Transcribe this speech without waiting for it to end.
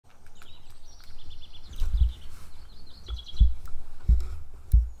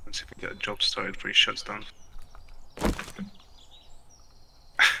job started before he shuts down.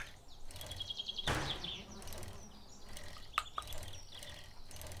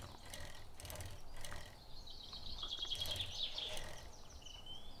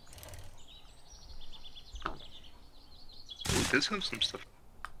 He does have some stuff.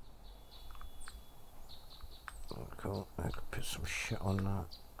 Oh, cool. I could put some shit on that.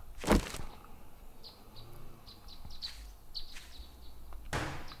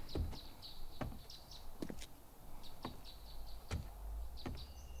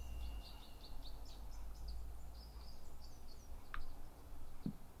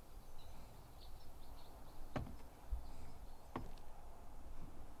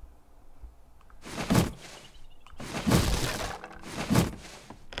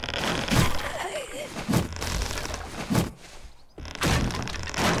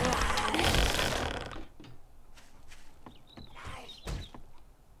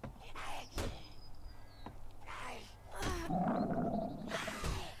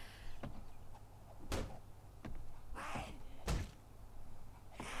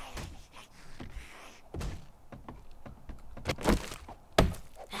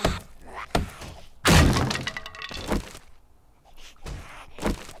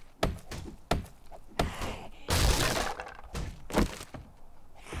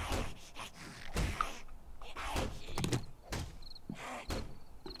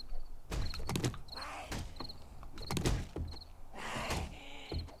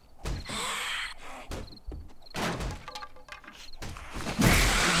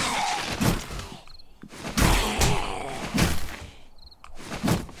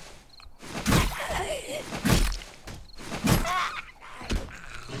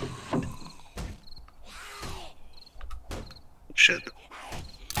 Shit.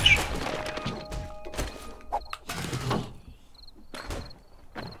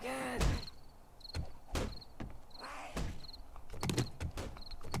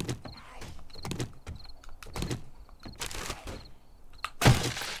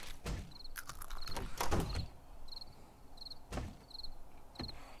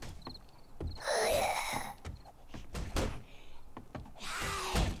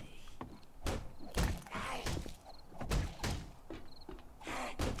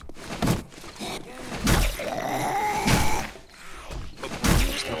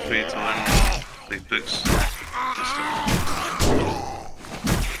 For you to learn big books and stuff.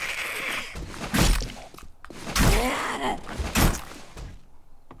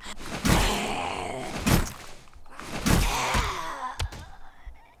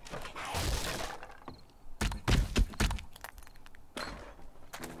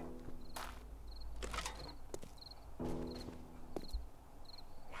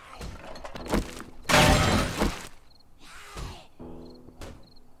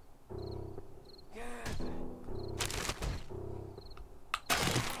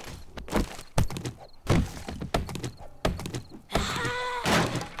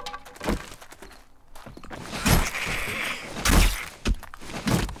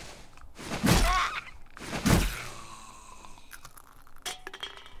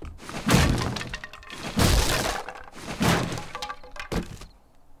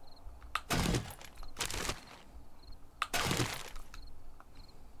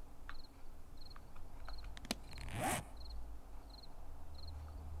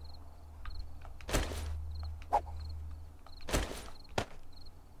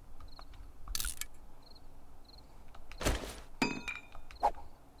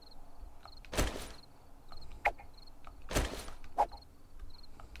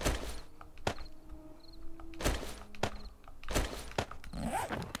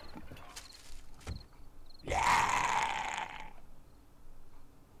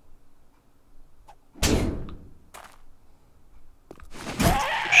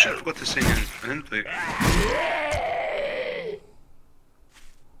 Shit, I forgot to sing an invite.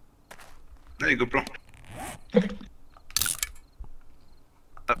 There you go, bro.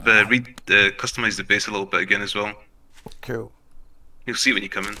 I've customized the base a little bit again as well. Cool. You'll see when you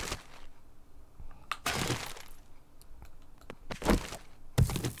come in.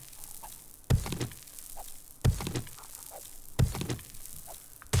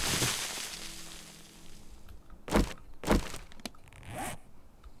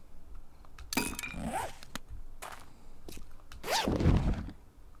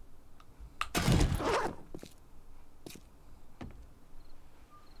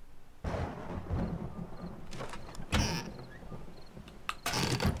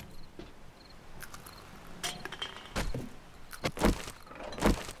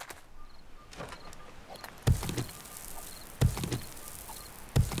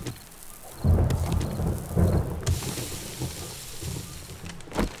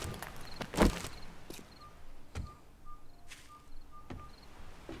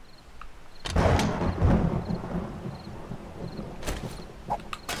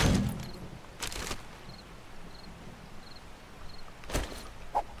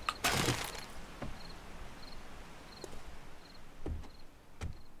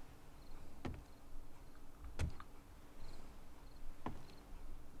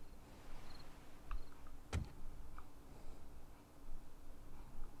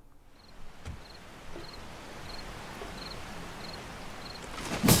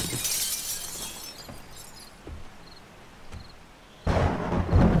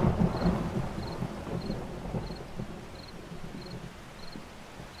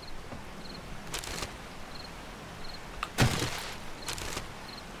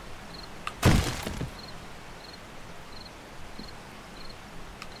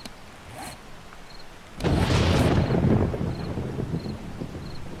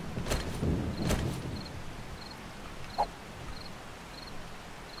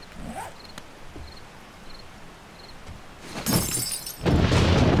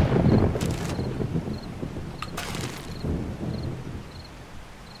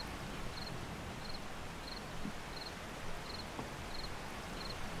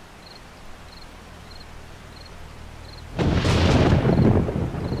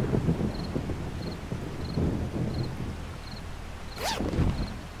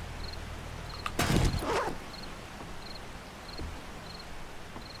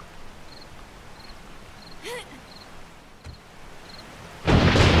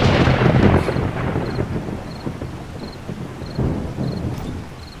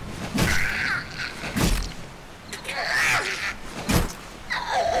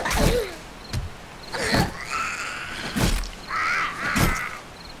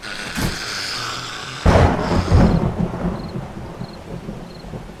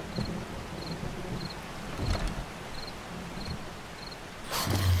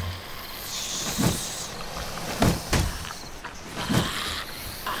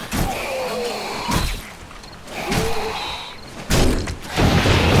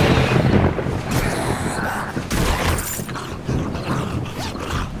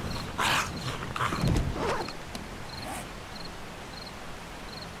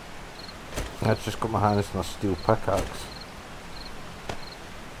 I just got my hands on a steel pickaxe.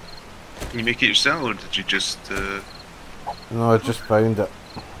 Can you make it yourself, or did you just? No, I just found it.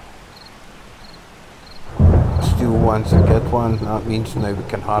 A steel one's a good one. That means now we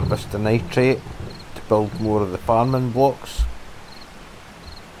can harvest the nitrate to build more of the farming blocks.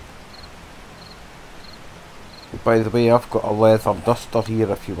 By the way, I've got a leather duster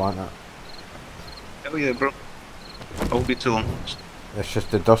here if you want it. Hell yeah, bro. I'll be too long. It's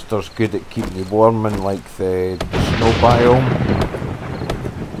just the duster's good at keeping you warm in like the snow biome.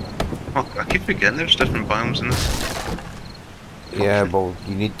 Oh, I keep forgetting there's different biomes in this. Yeah, well,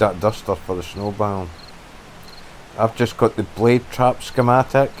 you need that duster for the snow biome. I've just got the blade trap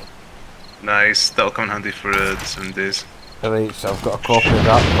schematic. Nice, that'll come in handy for the 7 days. Right, so I've got a copy of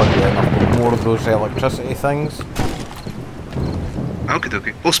that for you, and I've got more of those electricity things.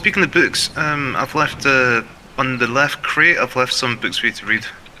 Okay. Well, speaking of books, I've left on the left crate. I've left some books for you to read.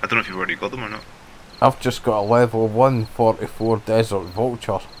 I don't know if you've already got them or not. I've just got a level 144 Desert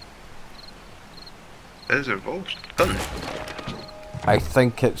Vulture. Desert Vulture? Gun? I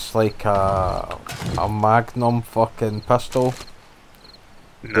think it's like a Magnum fucking pistol.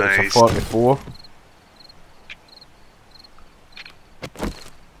 But it's a 44.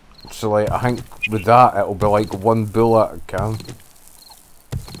 So like, I think with that it'll be like one bullet a can.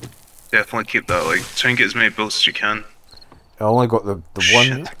 Definitely keep that, like, try and get as many bullets as you can. I only got the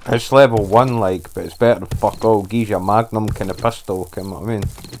one. It's level 1 like, but it's better than fuck all. Gives you a Magnum kind of pistol, you know what I mean?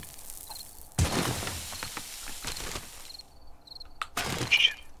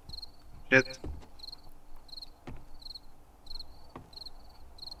 Shit.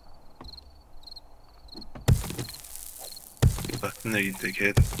 Get back in there, you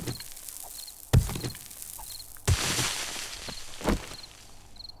dickhead.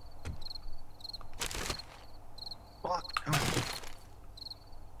 Fuck, no.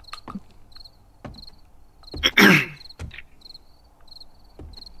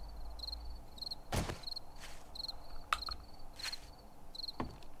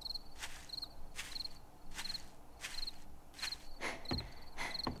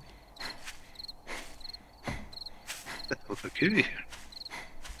 Okay.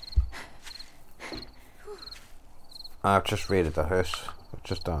 I've just raided the house. I've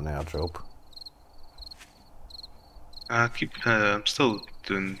just done an airdrop. I'm still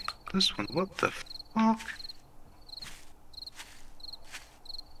doing this one. What the fuck?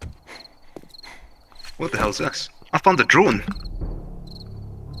 What the hell is this? I found a drone.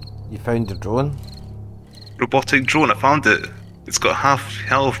 You found the drone? Robotic drone, I found it. It's got half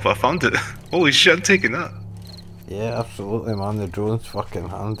health, but I found it. Holy shit, I'm taking that. Yeah, absolutely, man. The drone's fucking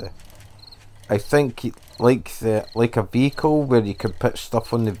handy. I think like a vehicle where you can put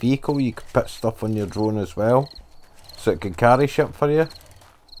stuff on the vehicle, you can put stuff on your drone as well, so it can carry shit for you.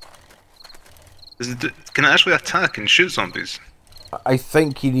 Can it actually attack and shoot zombies? I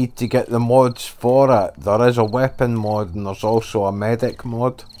think you need to get the mods for it. There is a weapon mod and there's also a medic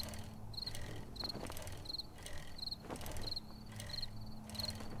mod.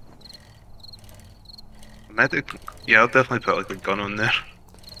 Medic? Yeah, I'll definitely put like a gun on there.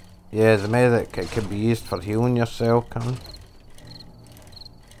 Yeah, the medic, it can be used for healing yourself, can.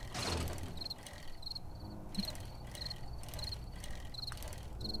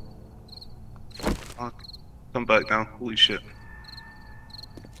 Fuck. Come back now, holy shit.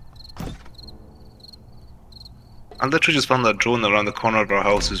 I literally just found that drone around the corner of our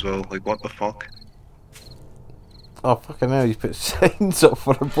house as well, like what the fuck? Oh fucking hell, you put signs up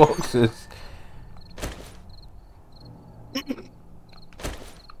for the boxes.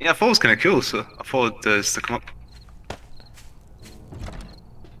 Yeah, I thought it was kinda cool, so I thought I'd stick them up.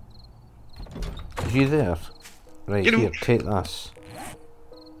 Is you there? Right, You know- here, take this.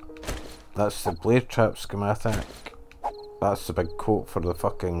 That's the blade trap schematic. That's the big coat for the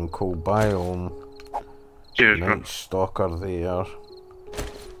fucking cold biome. Cheers, bro. Night stalker there.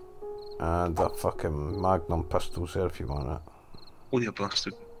 And that fucking Magnum pistol's there if you want it. Oh, you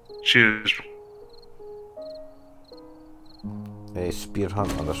bastard. Cheers, bro. Spear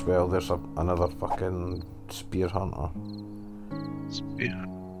hunter as well. There's another fucking spear hunter. Spear.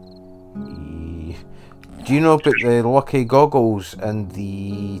 Do you know about the lucky goggles and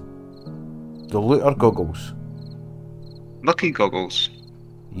the looter goggles? Lucky goggles?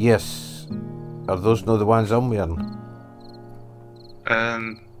 Yes. Are those not the ones I'm wearing?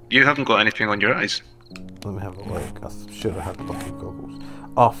 You haven't got anything on your eyes. Let me have a look. I'm sure I had lucky goggles.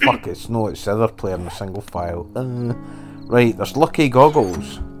 Oh fuck, it's the other player in the single file. Right, there's lucky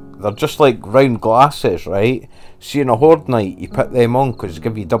goggles. They're just like round glasses, right? See, in a horde night, you put them on because they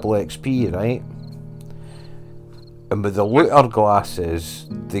give you double XP, right? And with the looter glasses,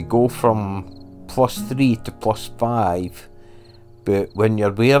 they go from +3 to +5, but when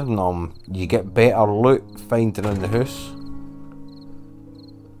you're wearing them, you get better loot finding in the house.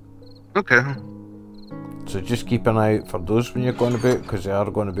 Okay. So just keep an eye out for those when you're going about, because they are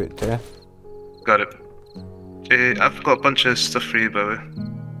going about too. Got it. I've got a bunch of stuff for you, by the way.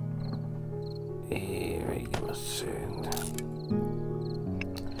 Right, give me a second.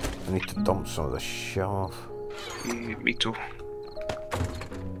 I need to dump some of this shit off. Me too.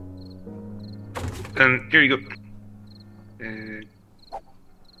 Here you go.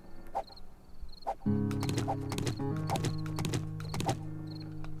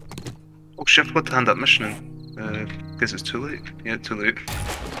 Oh shit, I forgot to hand that mission in. Guess it's too late. Yeah, too late.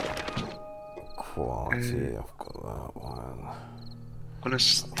 Quality, I've got that one. I'm gonna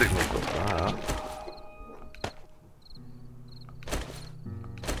stick. I've got that.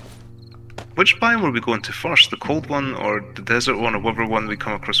 Which biome are we going to first? The cold one or the desert one or whatever one we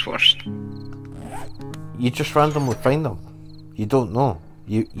come across first? You just randomly find them. You don't know.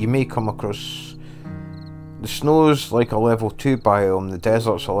 You may come across... The snow's like a level 2 biome, the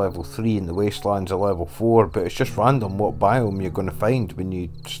desert's a level 3 and the wasteland's a level 4, but it's just random what biome you're going to find when you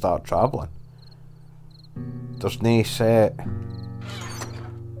start travelling. There's no set...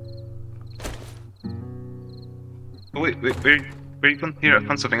 Oh wait, where are you going? Here, I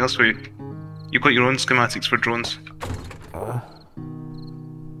found something else for you. You've got your own schematics for drones. I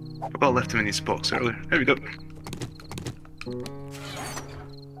forgot I left them in these boxes earlier. There we go.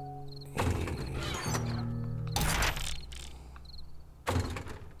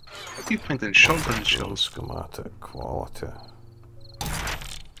 How do you find in shotgun shells? Schematic quality.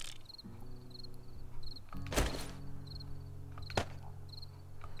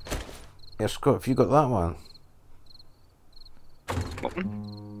 Yeah, Scott, have you got that one? What one?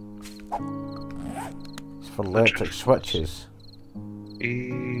 It's for electric switches.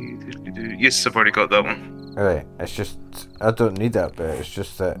 Yes, I've already got that one. Alright, it's just... I don't need that bit, it's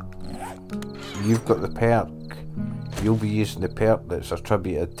just that... You've got the perk. You'll be using the perk that's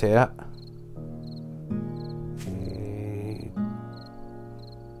attributed to it.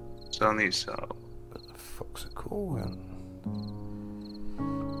 So I'll need so. What the fuck's it called?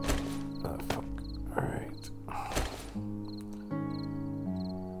 Oh fuck. Alright.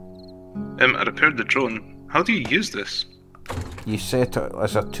 I repaired the drone. How do you use this? You set it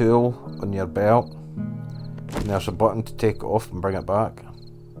as a tool on your belt, and there's a button to take it off and bring it back.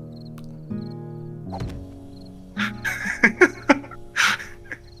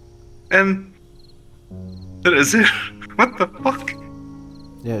 There is it. What the fuck?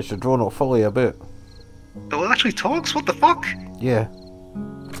 Yeah, it's your drone, it'll follow you about. It actually talks? What the fuck? Yeah.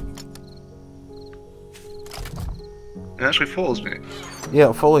 It actually follows me. Yeah,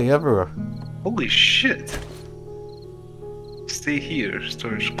 it'll follow you everywhere. Holy shit. Stay here.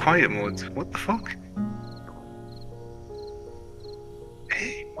 Storage quiet mode. What the fuck?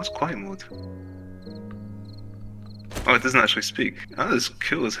 Hey, what's quiet mode? Oh, it doesn't actually speak. That is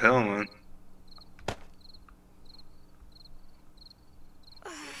cool as hell, man.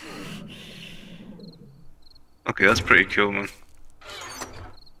 Okay, that's pretty cool, man.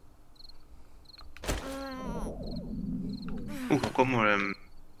 Oh, I've got more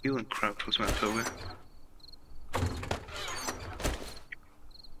healing crap was meant to away.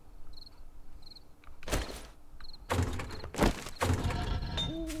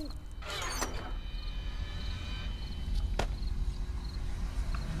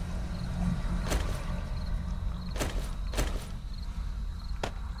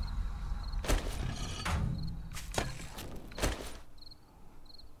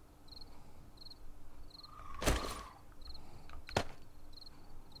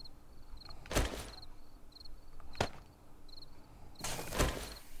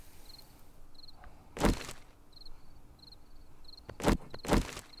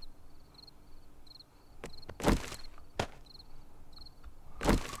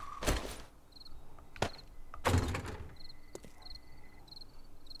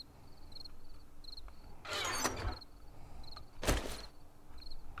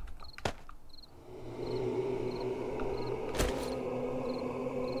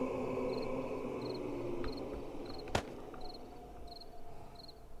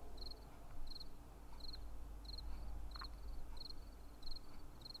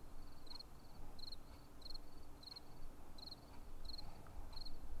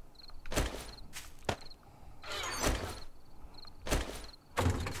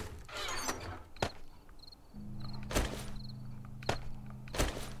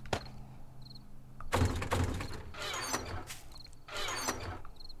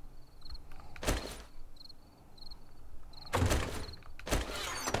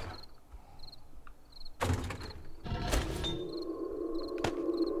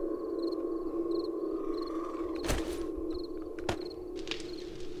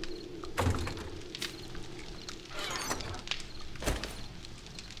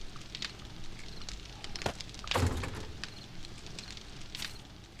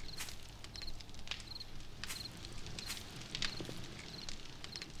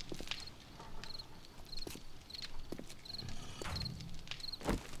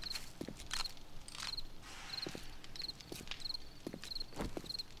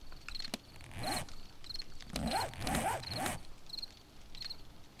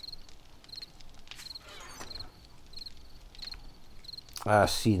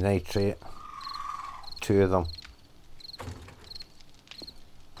 C nitrate. 2 of them.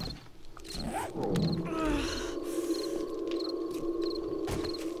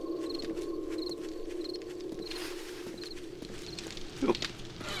 Cool.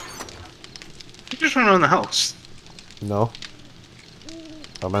 You just run around the house. No.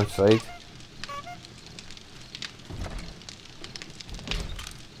 I'm inside.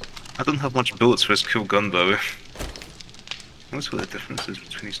 I don't have much bullets for this cool gun, by the way. What's what the difference is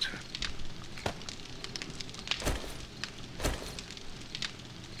between these two?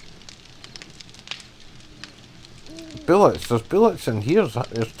 Bullets. There's bullets in here.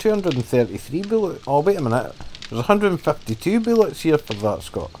 There's 233 bullets. Oh, wait a minute. There's 152 bullets here for that,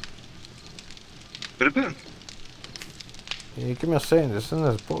 Scott. Bit a bit. Yeah, give me a second. It's in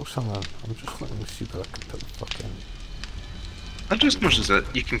this box somewhere. I'm just looking to see if I can put the fucking... I just noticed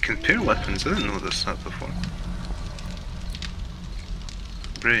that you can compare weapons. I didn't know this that before.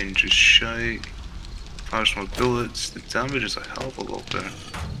 Range is shite. Fires more bullets. The damage is a hell of a lot better.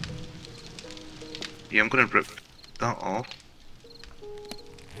 Yeah, I'm gonna rip that off.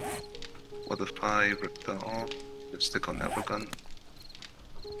 What if I rip that off? Let's stick on the other gun.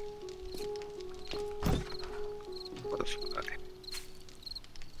 What if I...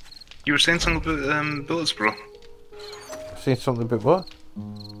 You were saying something about bullets, bro? Saying something about what?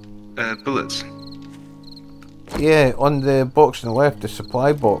 Bullets. Yeah, on the box on the left, the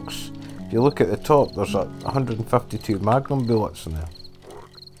supply box. If you look at the top, there's 152 Magnum bullets in there.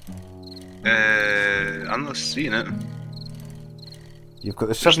 I'm not seeing it. You've got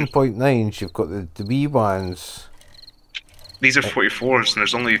the 7.9s, you've got the wee ones. These are 44s and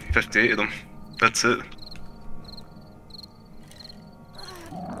there's only 58 of them. That's it.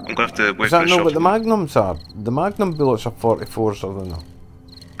 I'm gonna have to wait Is for that the not shop. what the Magnums are? The Magnum bullets are 44s, are they not?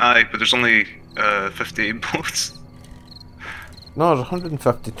 Aye, but there's only 58 bullets. No, there's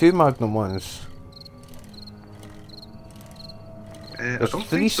 152 Magnum ones. I There's don't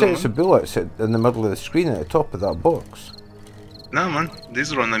 3 think so, sets man. of bullets in the middle of the screen at the top of that box. Nah, man,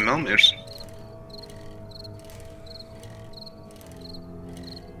 these are on 9mm.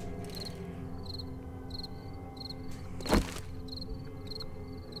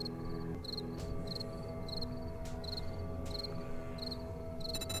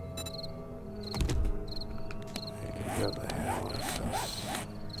 Where the hell is this?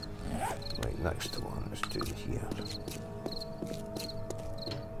 Right next to one, let's do it here.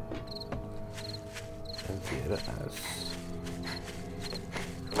 And there it is.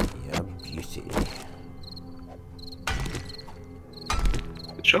 Yeah, beauty.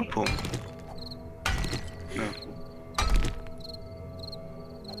 The shop home. No.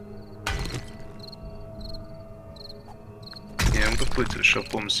 Yeah, I'm gonna go to the shop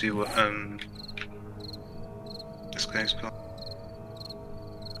home and see what this guy's got.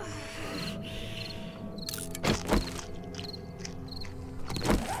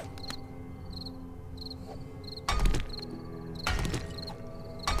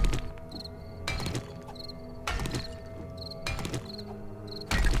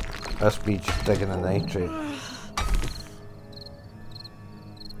 That's me just digging a nitrate.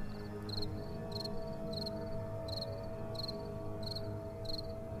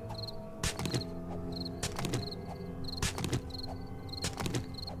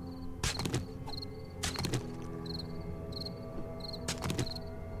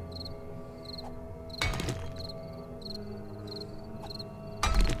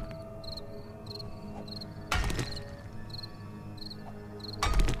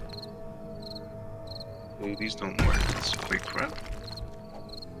 Oh, these don't work. It's quite crap.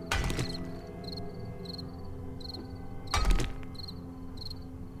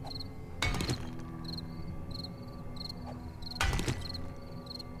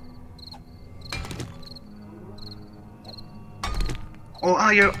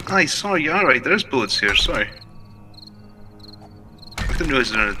 Oh, sorry, you're right, there's bullets here, sorry. I didn't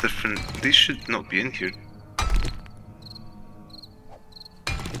realize they're in a different... These should not be in here.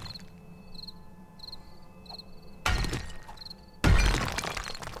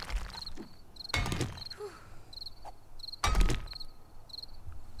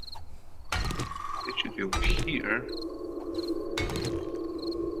 They should be over here.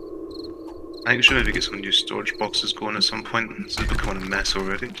 I think we should maybe get some new storage boxes going at some point. This is becoming a mess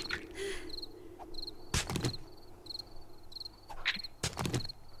already.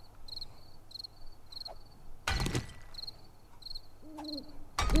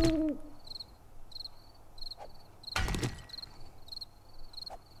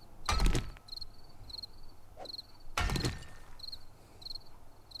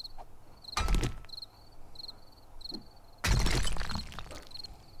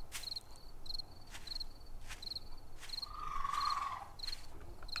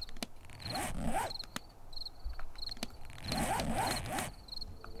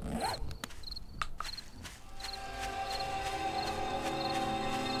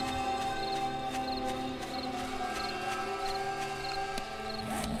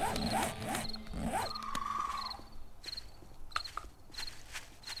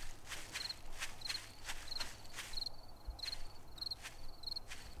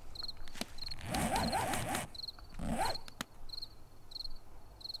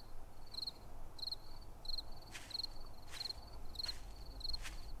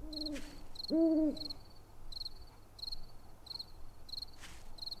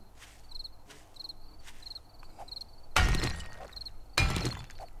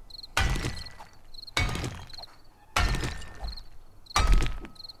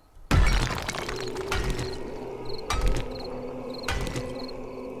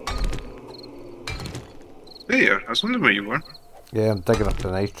 There, I was wondering where you were. Yeah, I'm digging up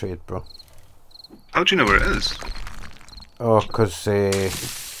the nitrate, bro. How do you know where it is? Oh, 'cause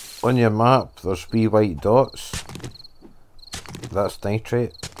on your map there's wee white dots. That's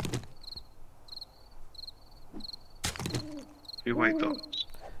nitrate. Wee white dots.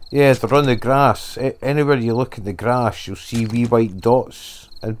 Yeah, they're on the grass. Anywhere you look in the grass, you'll see wee white dots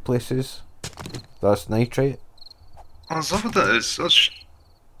in places. That's nitrate. Oh, is that what that is?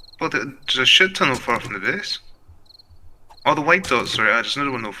 But there's a shit ton not far from the base. Oh, the white dots, sorry, there's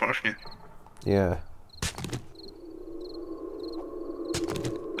another one not far from you. Yeah.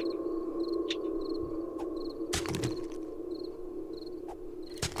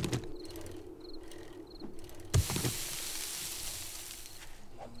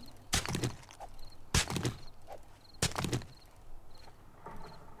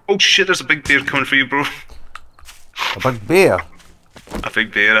 Oh shit, there's a big bear coming for you, bro. A big bear? A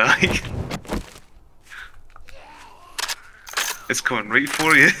big bear, aye. It's coming right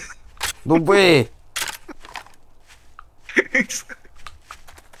for you. No way! it's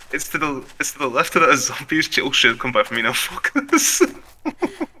to the left of that zombies. Oh shit, come back for me now, fuck this.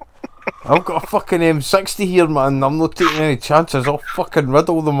 I've got a fucking M60 here, man. I'm not taking any chances. I'll fucking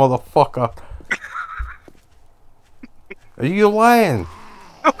riddle the motherfucker. Are you lying?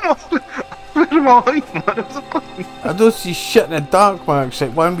 Where am I hiding, man? I don't see shit in the dark, man,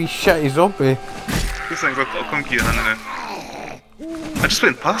 except one wee shitty zombie. These things I'll come to you in now. I just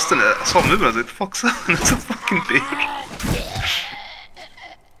went past it, I saw it moving, I was like, fuck's that? And it's a fucking bear.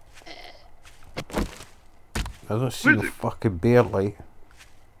 I don't see no fucking bear, like.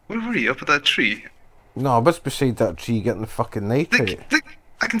 Where were you? Up at that tree? No, I was beside that tree getting the fucking nitrate.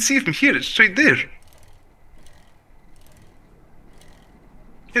 I can see it from here, it's right there.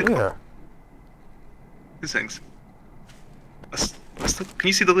 Where? These things. Can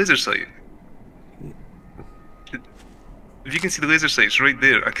you see the laser sight? If you can see the laser sight, it's right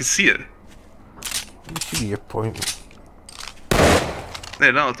there. I can see it. You see your point.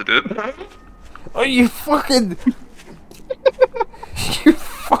 There, that'll have to do it. Oh, you fucking... you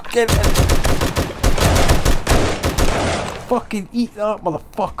fucking... fucking eat that,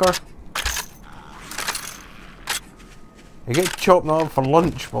 motherfucker. You get chopped up for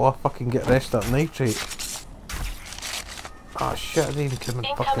lunch while I fucking get the rest of that nitrate. Oh shit, I didn't even come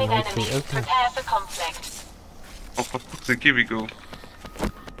in fucking nitrate, isn't it? Prepare for conflict. Oh, for fuck's sake, here we go.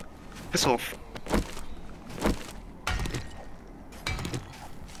 Piss off.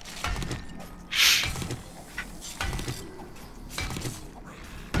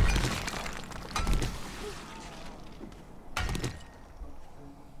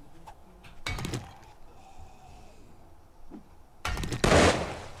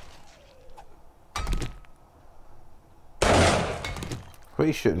 What are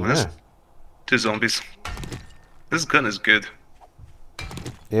you shooting now? Two zombies. This gun is good.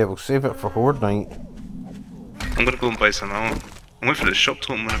 Yeah, we'll save it for Horde Night. I'm gonna go and buy some ammo. I'm waiting for the shop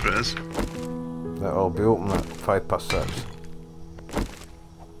to open whenever it is. That'll be open at 6:05.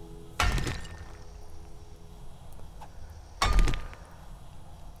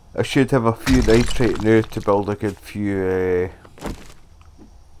 I should have a few nitrate now to build a good few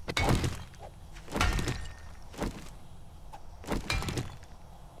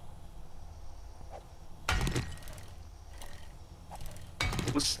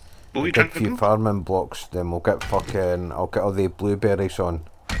What were you get a trying to few do? farming blocks, then we'll get fucking... I'll get all the blueberries on.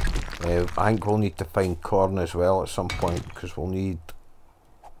 I think we'll need to find corn as well at some point, because we'll need...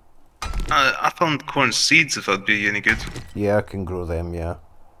 I found corn seeds if that'd be any good. Yeah, I can grow them, yeah.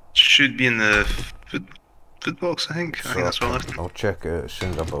 Should be in the food box, I think. I think that's what I left. I'll check it out as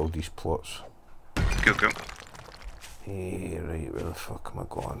soon as I build these plots. Go. Hey, right, where the fuck am I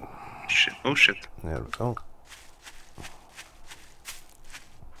going? Shit. Oh shit. There we go.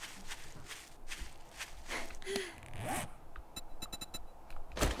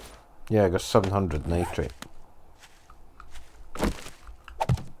 Yeah, I got 700 nitrate.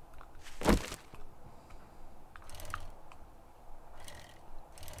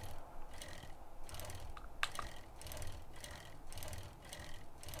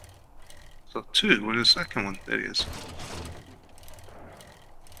 So two, where's the second one? There he is.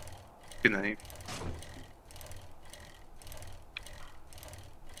 Good night.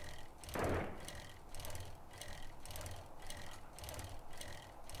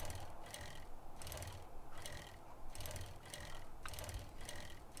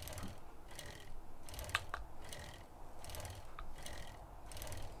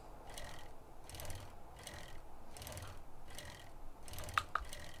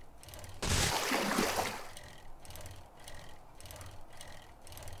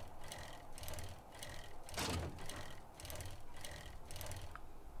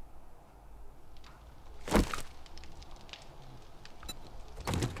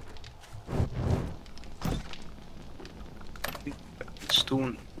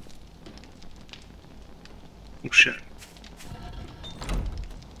 don't. Oh shit.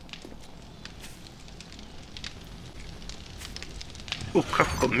 Oh crap,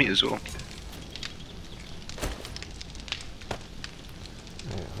 I've got meat as well.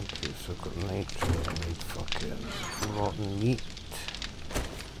 Yeah, okay, so I've got nitrate, I need fucking rotten meat.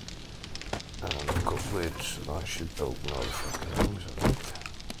 And I've got wood, so I should build more fucking things, I think.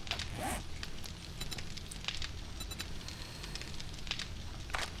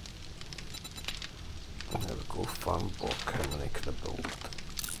 There we go, farm block, how many can I build?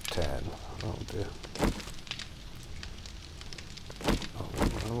 10, that'll do.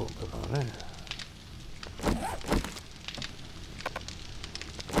 A little bit on it.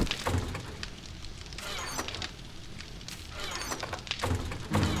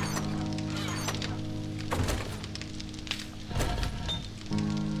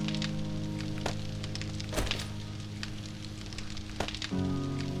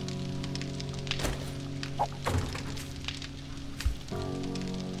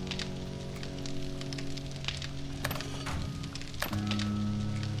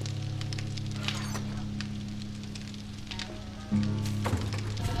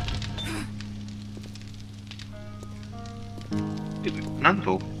 An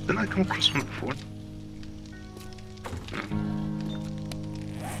anvil? Didn't I come across one before? No.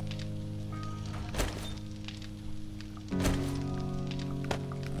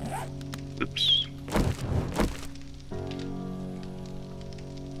 Oops.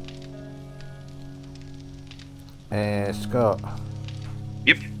 Scott.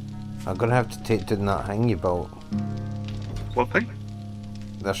 Yep. I'm gonna have to take down that thing you built. What thing?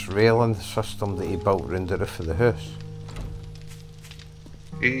 This railing system that you built round the roof of the house.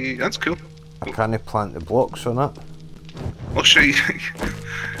 That's cool. I can't plant the blocks on it. I'll show you.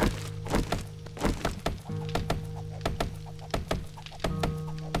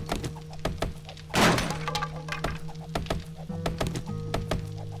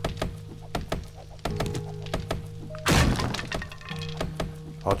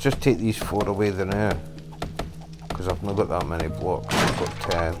 I'll just take these 4 away there now. Because I've not got that many blocks, I've got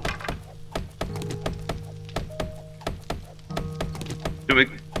 10.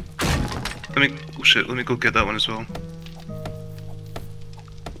 Oh shit, let me go get that one as well.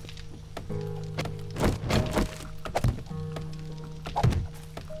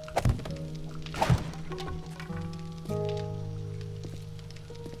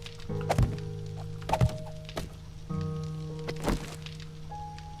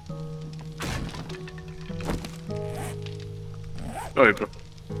 Alright, bro.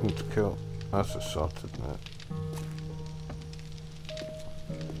 It's cool. That's it sorted now.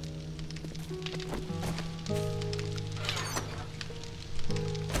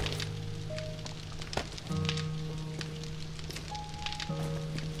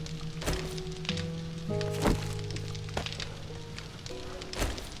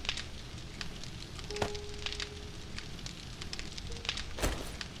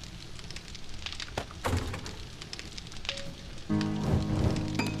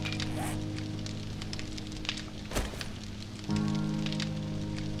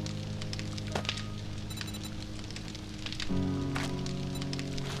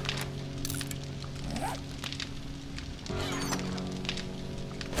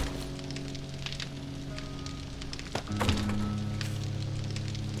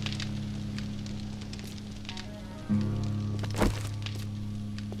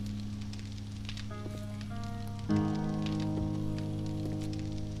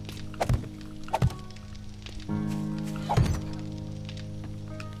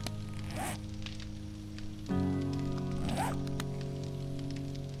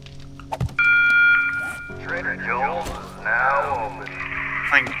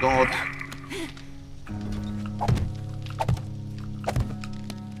 Thank God.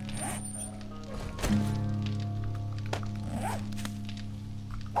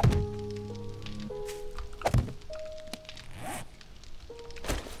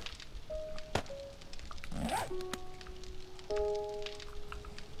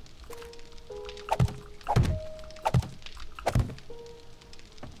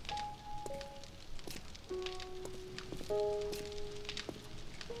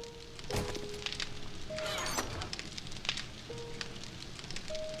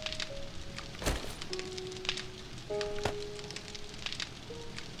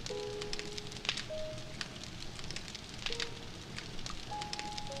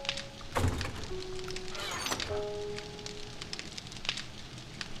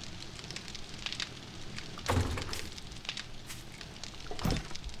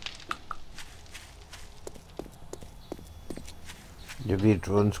 Your wee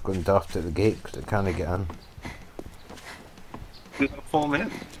drone's going daft at the gate because it can't get in. Did I fall in?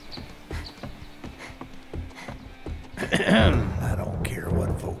 I don't care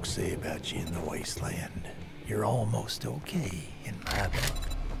what folks say about you in the wasteland. You're almost okay in my book.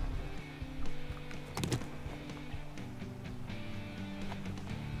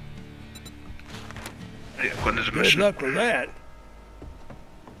 Yeah, I've got another Good mission. luck with that.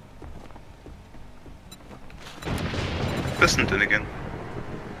 Listen to it again.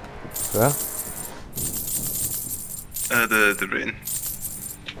 Yeah? The rain.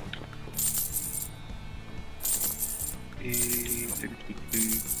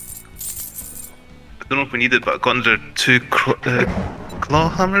 I don't know if we need it, but I got another 2 claw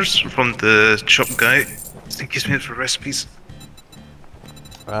hammers from the shop guy. I think he's made for recipes.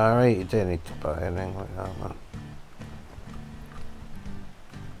 Alright, you don't need to buy anything like that, man.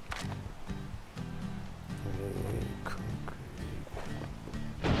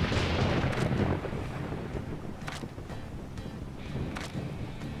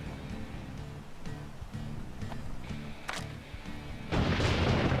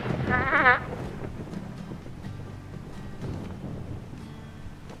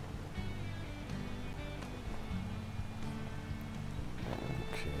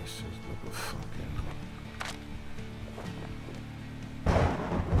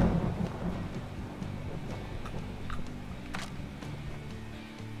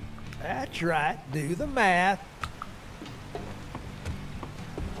 That's right, do the math.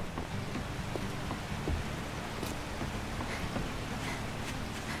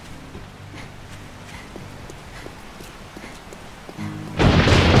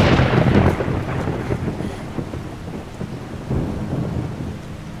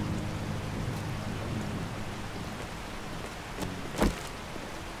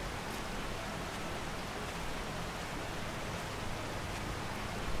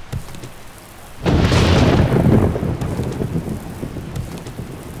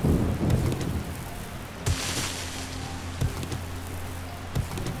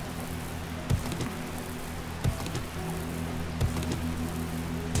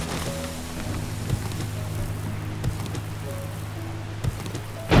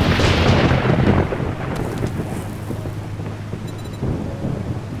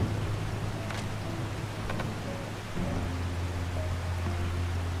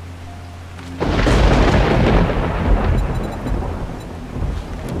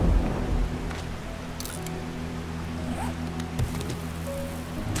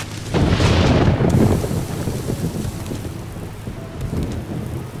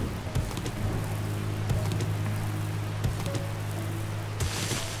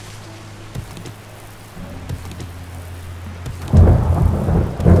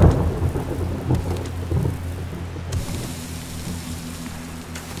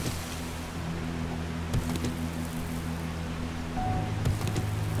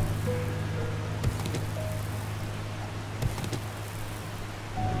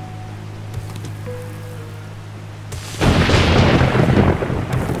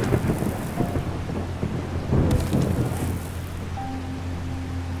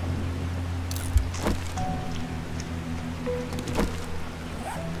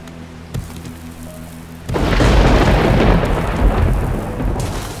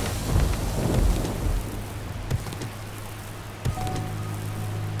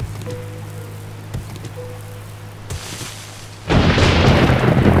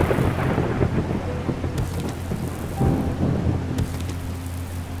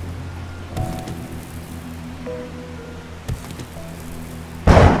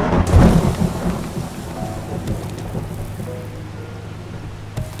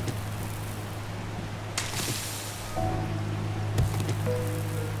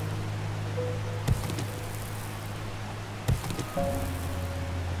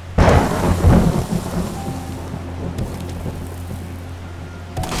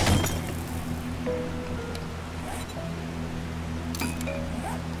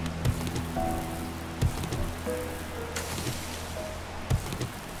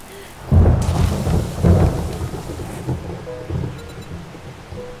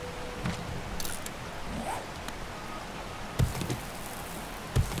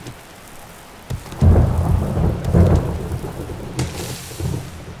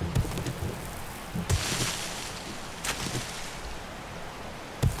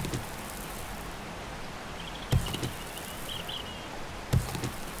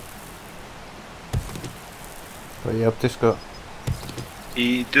 What are you up to, Scott?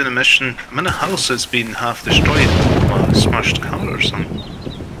 You doing a mission. I'm in a house that's been half destroyed. Well, a smashed car or something.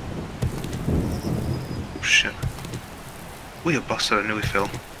 Oh shit. Oh, you bastard, I nearly fell.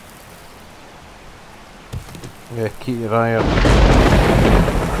 Yeah, keep your eye up.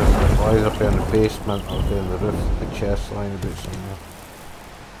 Because the flies up in the basement or down the roof, the chest lying about somewhere.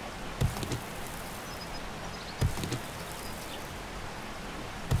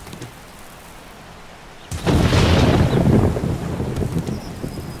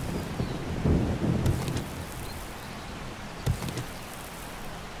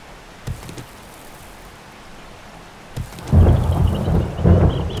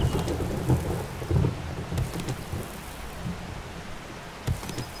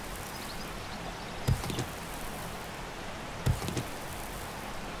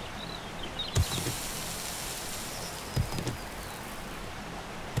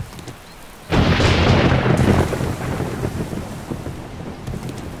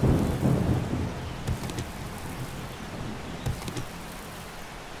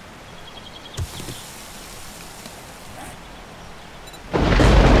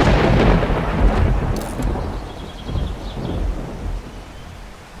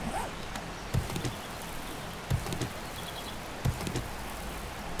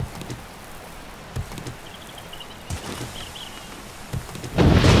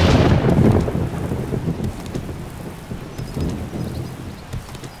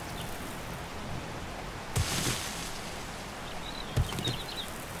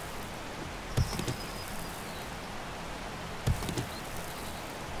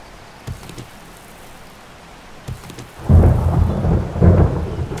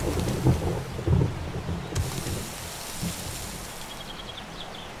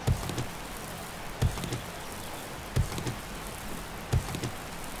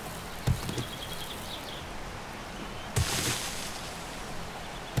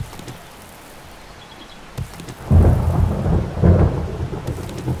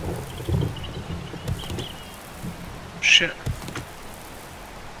 Shit.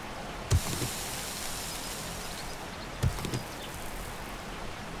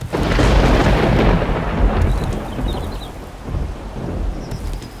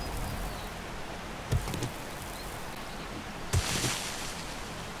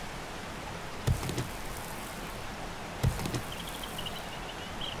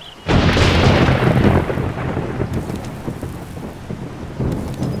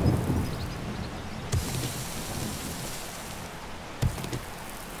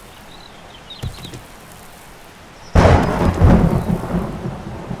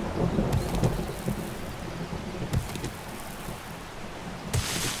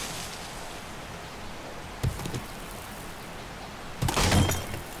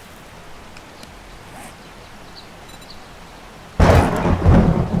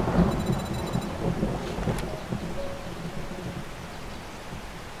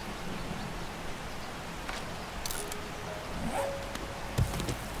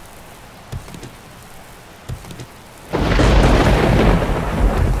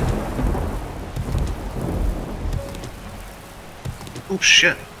 Oh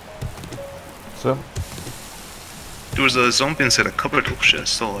shit. So, There was a zombie inside a cupboard. Oh shit,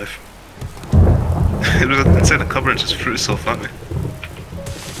 it's still alive. It was inside a cupboard and just threw itself at me.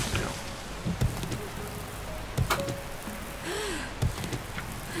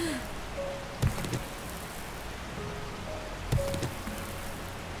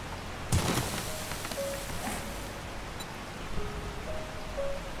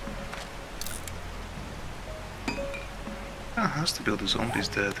 That has to be all the zombies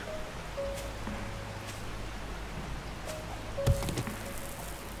dead.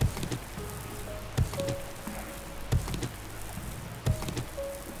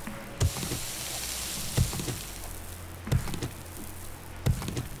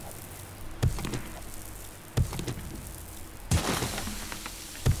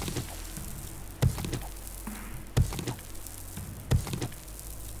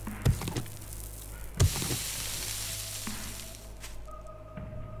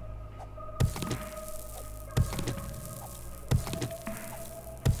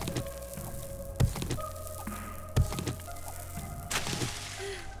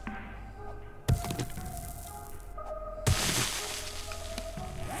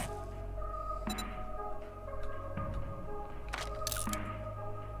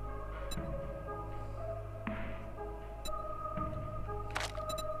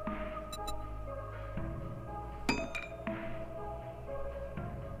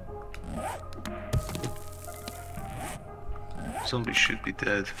 Zombies should be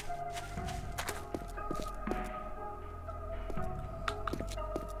dead.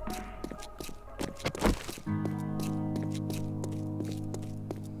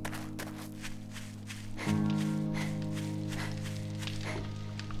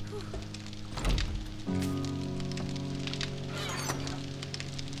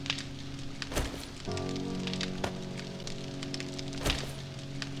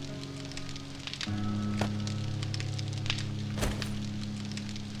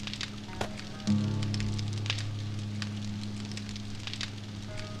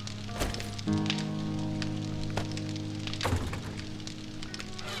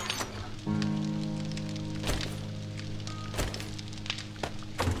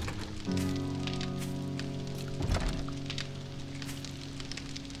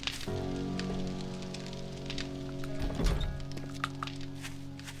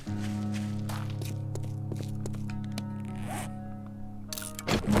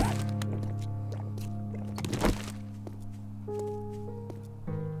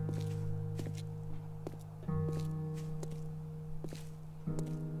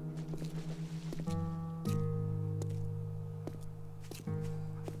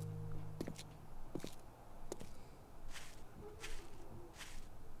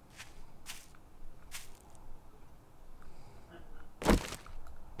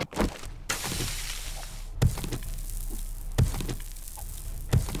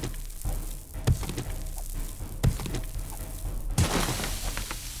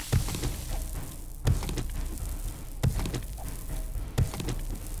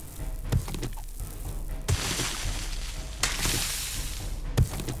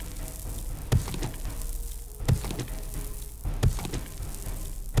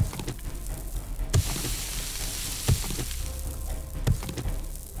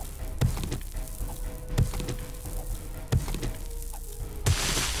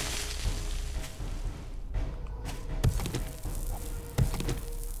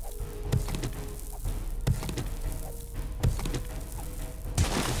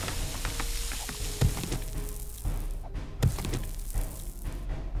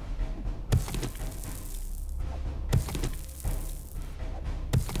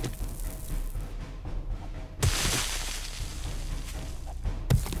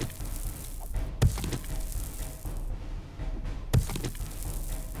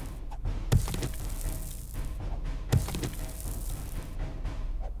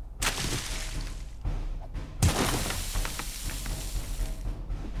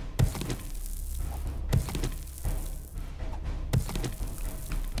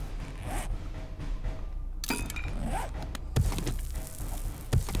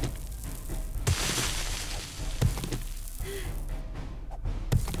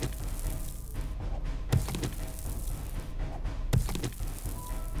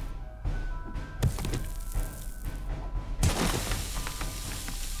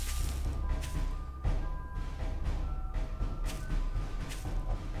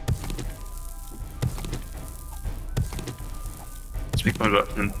 Must be coming back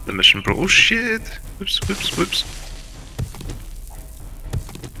from the mission, bro. Oh shit! Whoops, whoops, whoops.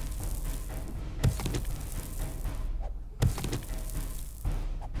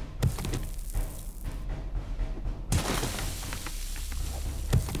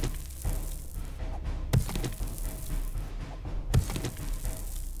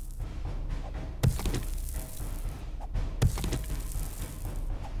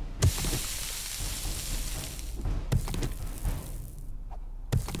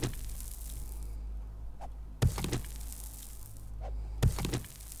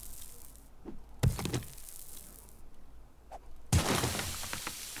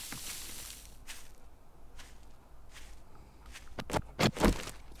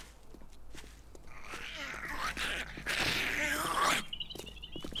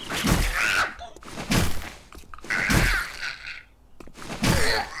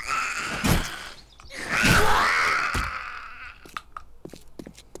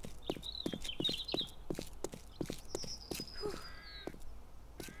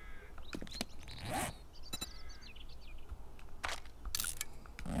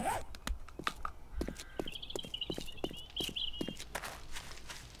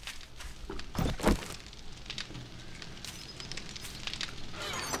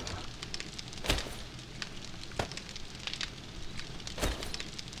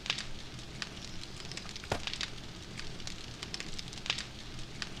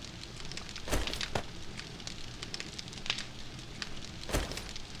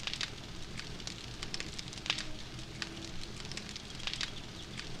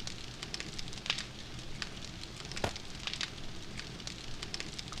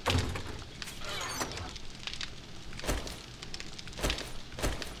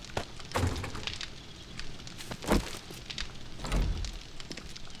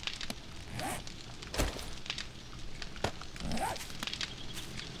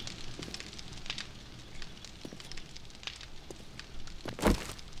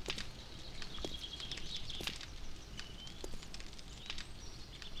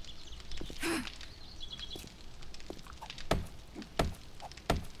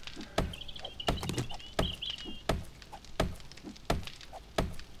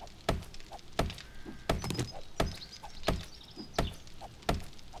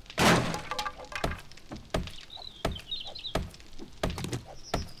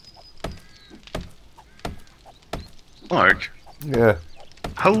 Mark, Yeah.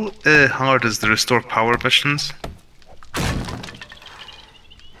 how hard is the restore power missions?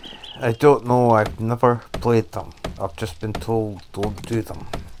 I don't know, I've never played them. I've just been told don't do them,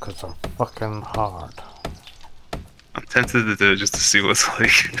 because they're fucking hard. I'm tempted to do it just to see what it's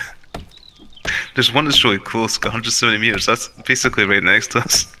like. There's one that's really close, 170 meters. That's basically right next to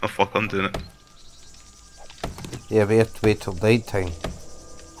us. Oh fuck, I'm doing it. Yeah, we have to wait till night time.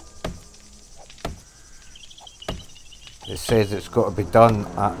 It says it's got to be done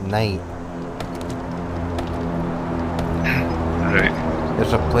at night. Alright.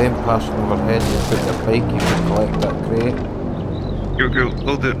 There's a plane passing overhead, you put your bike, you can collect that crate. Go,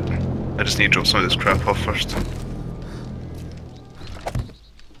 I'll do it. I just need to drop some of this crap off first.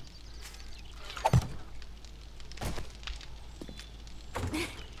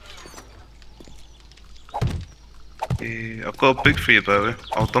 I've got a big for you, by the way.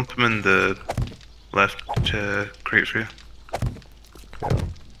 I'll dump him in the left crate for you. Cool.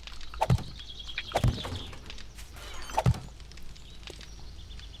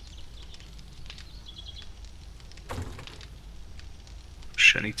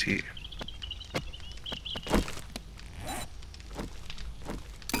 Shiny tea.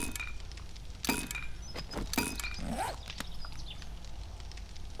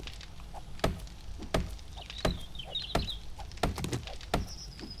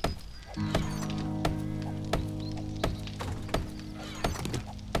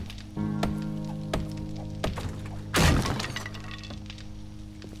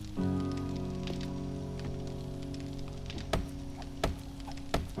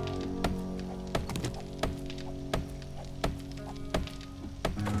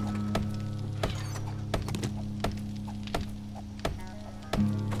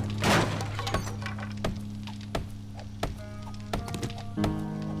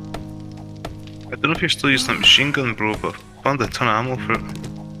 I don't know if you're still using that machine gun, bro, but I found a ton of ammo for it.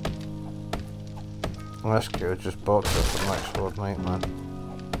 Well, that's good, just box it for next sword night, man.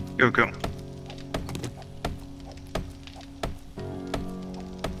 Go.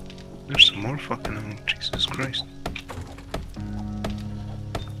 There's some more fucking ammo, Jesus Christ.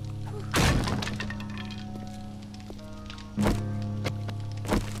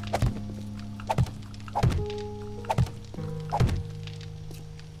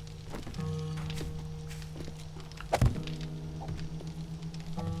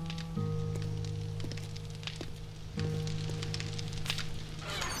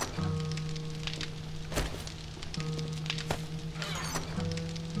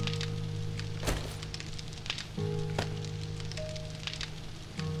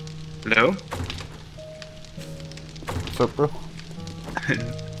 Oh? What's up, bro?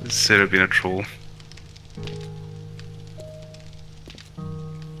 Sarah being a troll.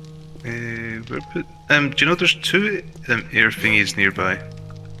 Do you know there's two air thingies nearby?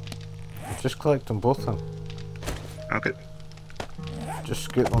 Just collect them both then. Okay. Just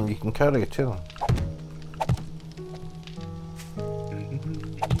scoot them, you can carry it to them.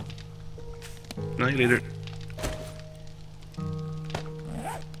 Night later.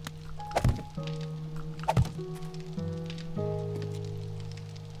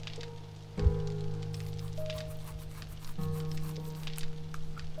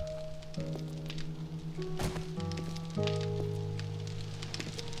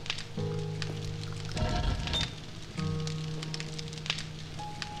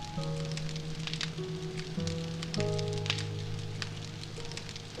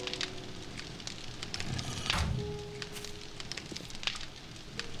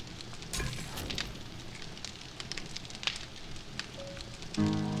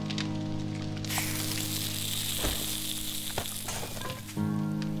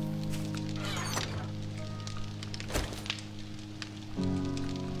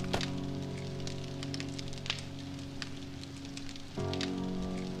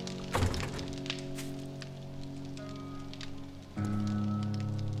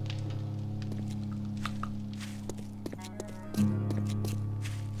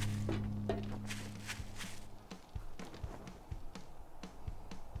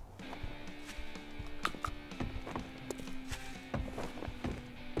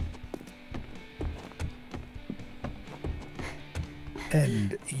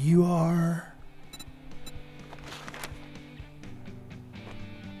 And you are?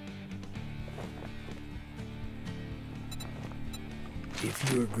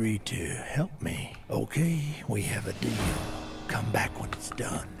 If you agree to help me, okay, we have a deal. Come back when it's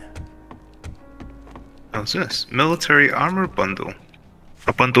done. What's this? Military armor bundle.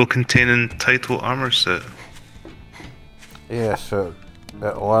 A bundle containing title armor set. Yeah, so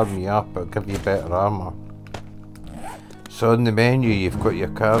it'll arm you up, it'll give you better armour. So in the menu you've got your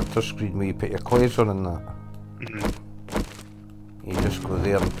character screen where you put your clothes on and that. You just go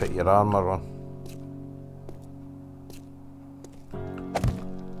there and put your armour on.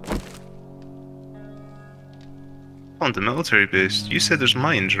 On the military base. You said there's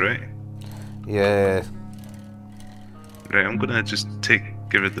mines, right? Yeah, Right, I'm gonna just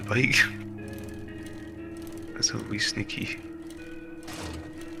give it the bike. That's a wee sneaky.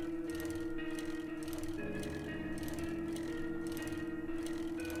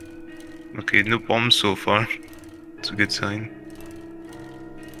 Okay, no bombs so far. It's a good sign.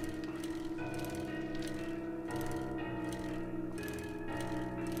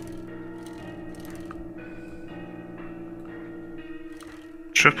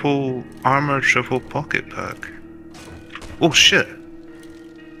 Triple armor, triple pocket pack. Oh shit!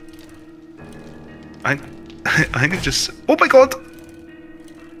 I think it just. Oh my god!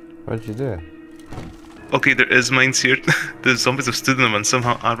 what'd you do? Okay, there is mines here. The zombies have stood in them, and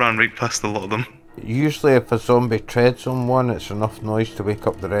somehow I ran right past a lot of them. Usually if a zombie treads on one, it's enough noise to wake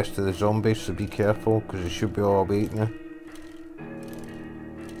up the rest of the zombies, so be careful, because they should be all awake now.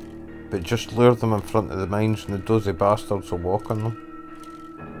 But just lure them in front of the mines and the dozy bastards will walk on them.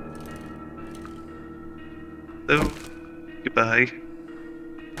 Oh, goodbye.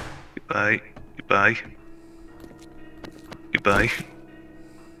 Goodbye. Goodbye. Goodbye.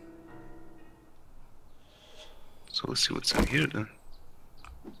 So let's see what's in here then.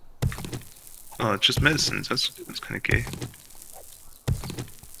 Oh, it's just medicines. That's kind of gay.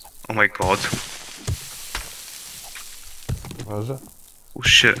 Oh my god. What is it? Oh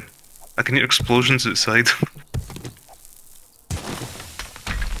shit. I can hear explosions outside.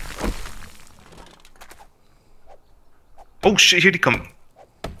 Oh shit, here they come.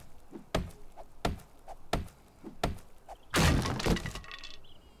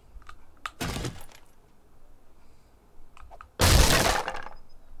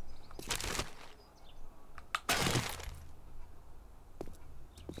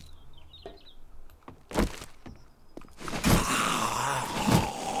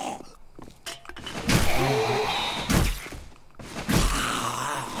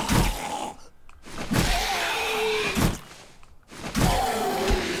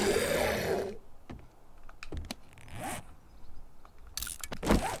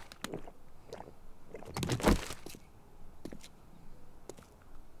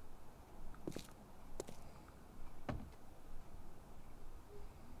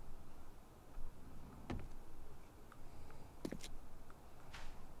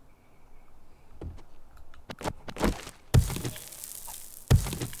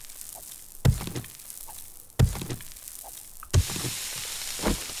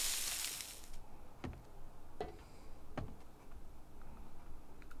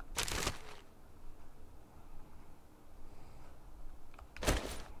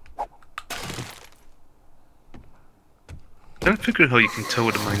 trying to figure out how you can tell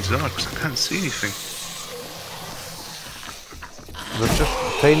where the mines are, because I can't see anything. They're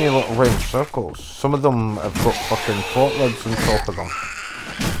just tiny little round circles. Some of them have got fucking plot lids on top of them.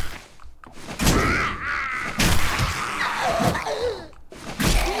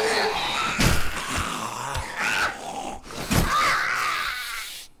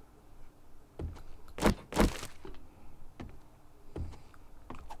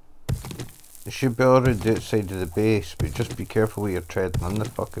 You should be already outside of the base, but just be careful where you're treading on the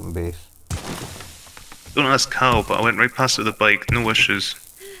fucking base. Don't ask how, but I went right past it with the bike, no issues.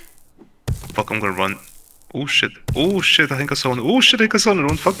 Fuck, I'm gonna run. Oh shit, I think I saw one. Oh shit, I think I saw another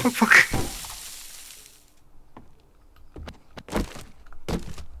one. Fuck.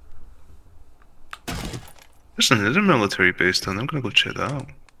 There's another military base down there, I'm gonna go check that out.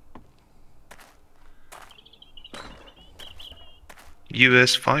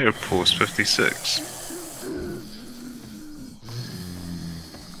 US Fire Post 56.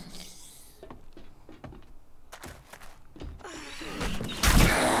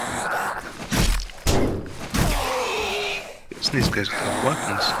 These guys have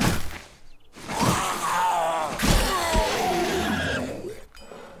weapons.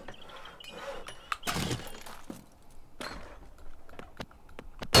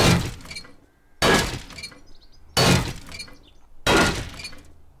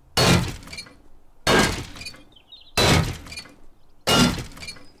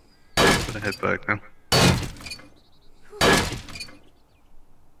 I'm gonna head back now.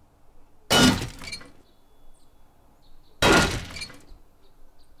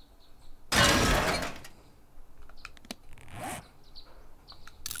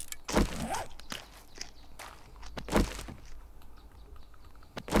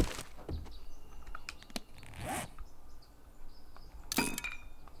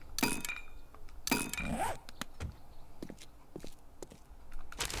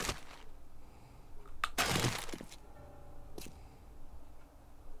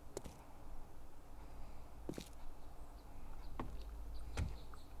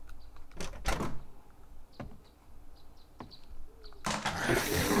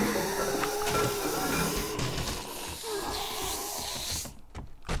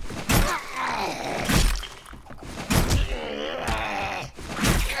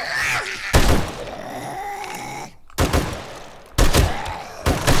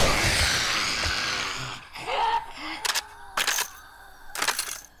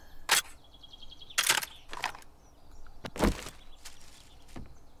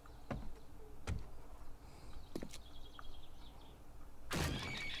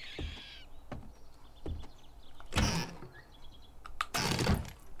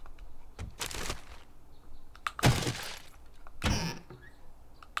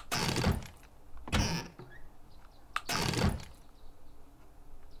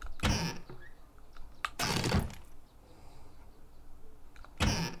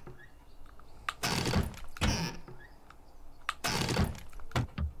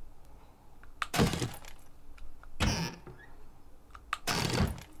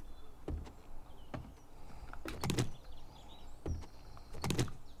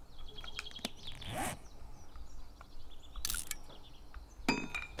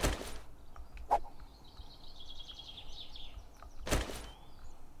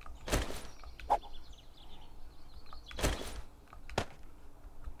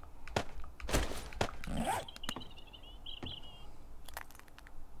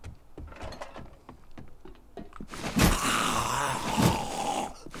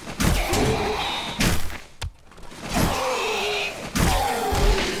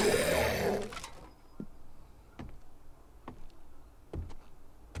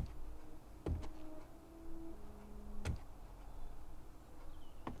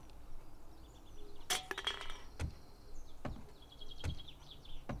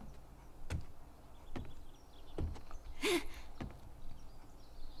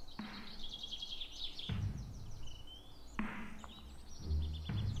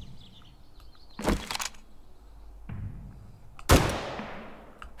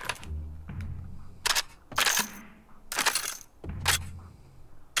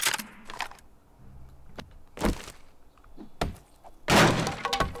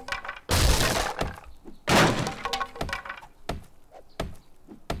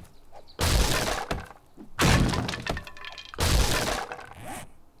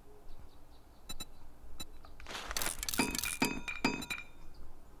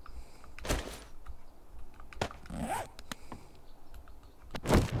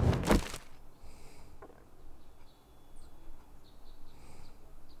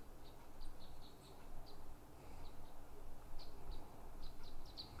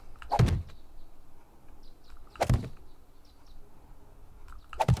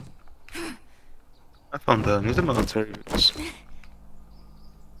 found another military base.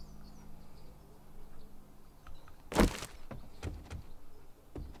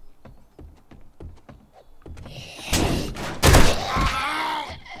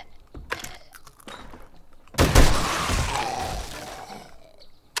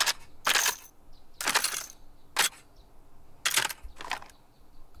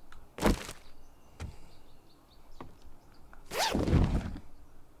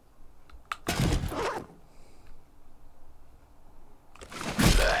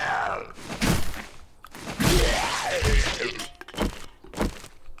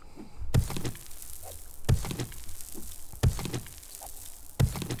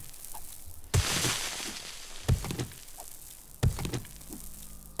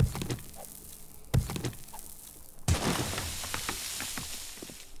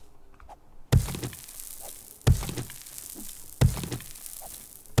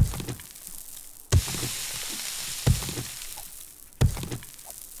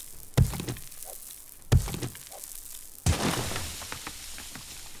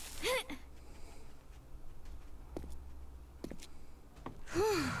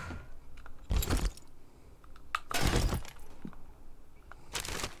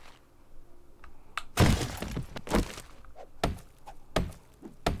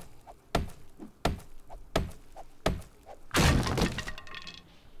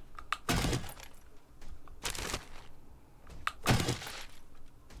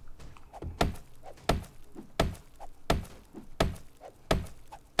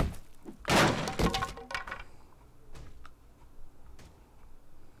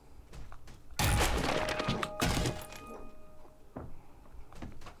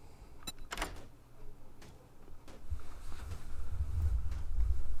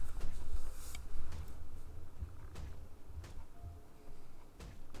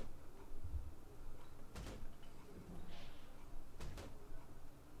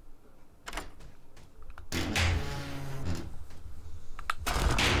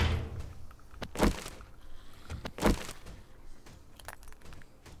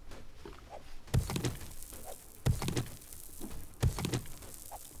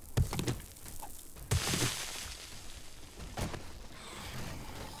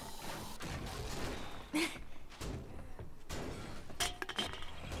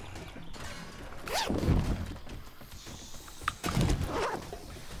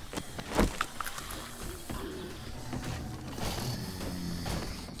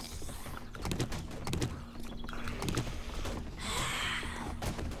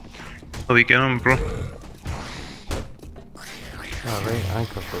 How we getting on, bro? Alright,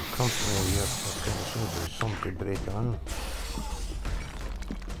 anchor for company here. Okay, there's somebody breaking in.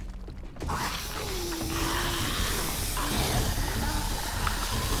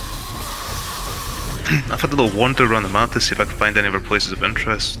 I've had a little wander around the map to see if I can find any other places of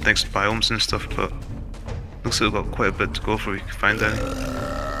interest, thanks to biomes and stuff, but looks like we've got quite a bit to go before we can find any.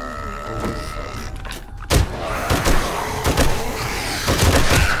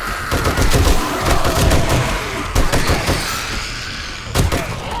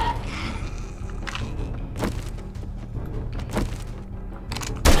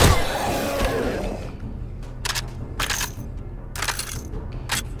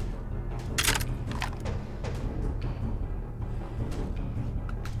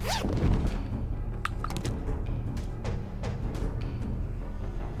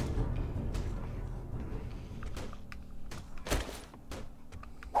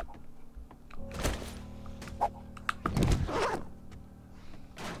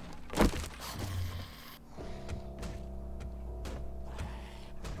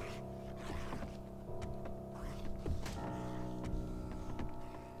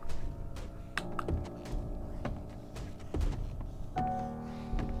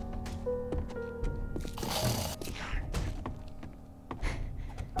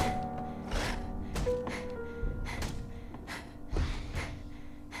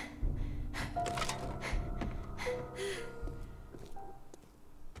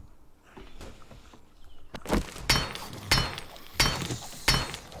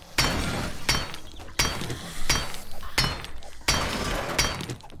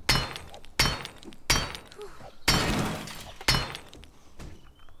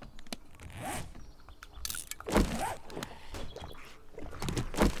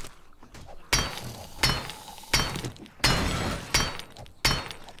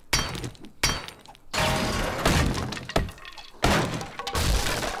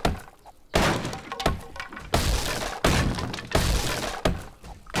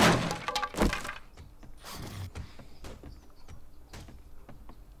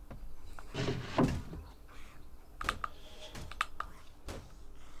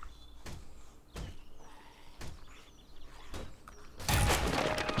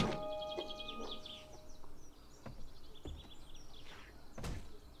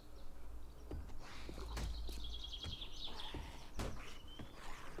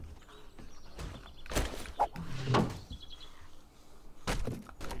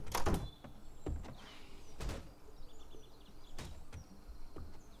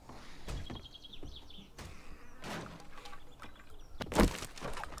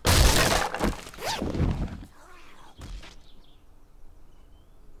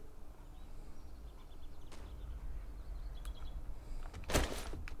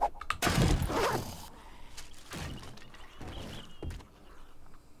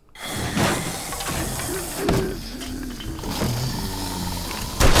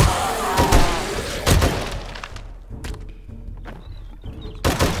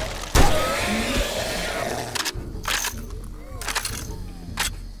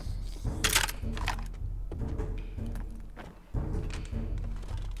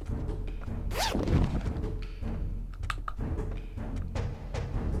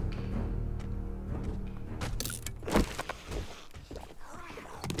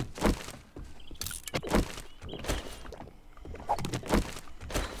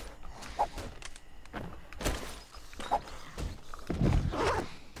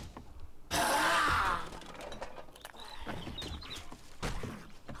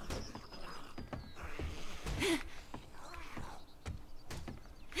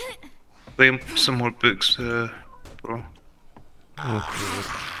 Play some more books, bro.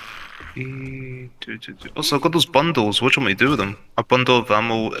 Also, I've got those bundles. What do you want me to do with them? A bundle of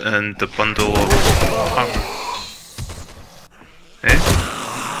ammo and a bundle of armor. Eh?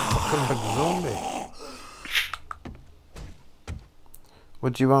 Fucking big zombie.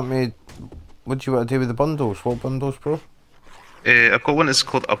 What do you want me? What do you want to do with the bundles? What bundles, bro? I've got one that's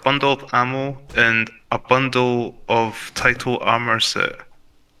called a bundle of ammo and a bundle of title armor set.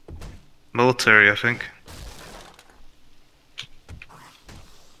 Military, I think.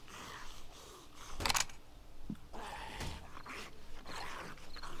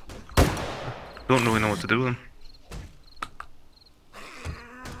 Don't really know what to do with them.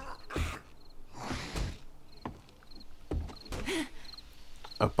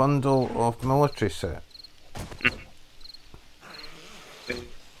 A bundle of military set.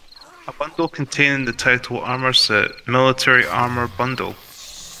 A bundle containing the title armor set, military armor bundle.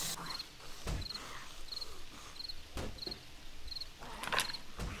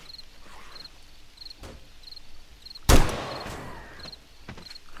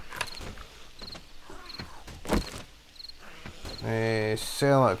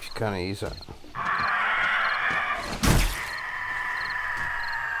 Sell it if you can't use it.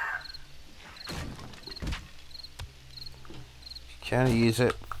 If you can't use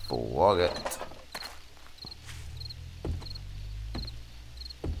it, flog it.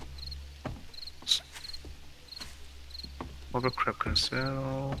 Hovercraft can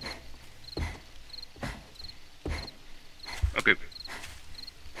sell. Okay.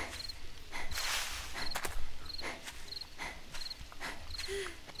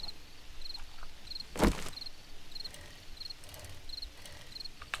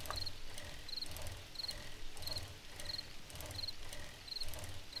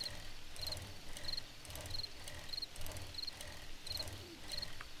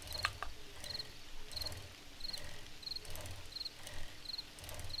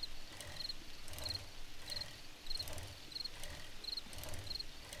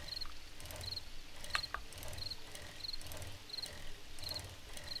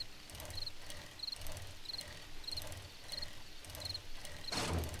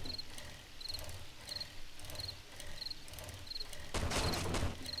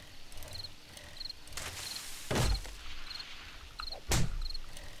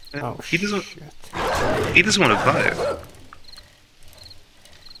 Oh, he doesn't. shit. He doesn't want to buy it.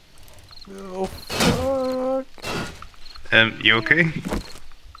 Oh, fuck. You okay?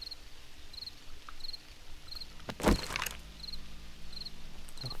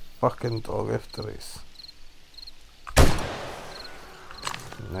 Fucking dog after us.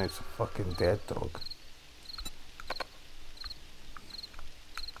 Now it's a fucking dead dog.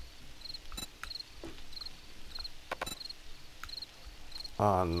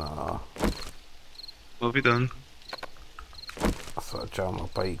 Oh no. What have you done? I thought I'd jam my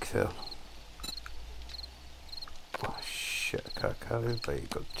bike there. Oh shit, I can't carry the bike,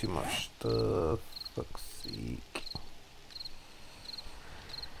 got too much stuff. Fuck's sake.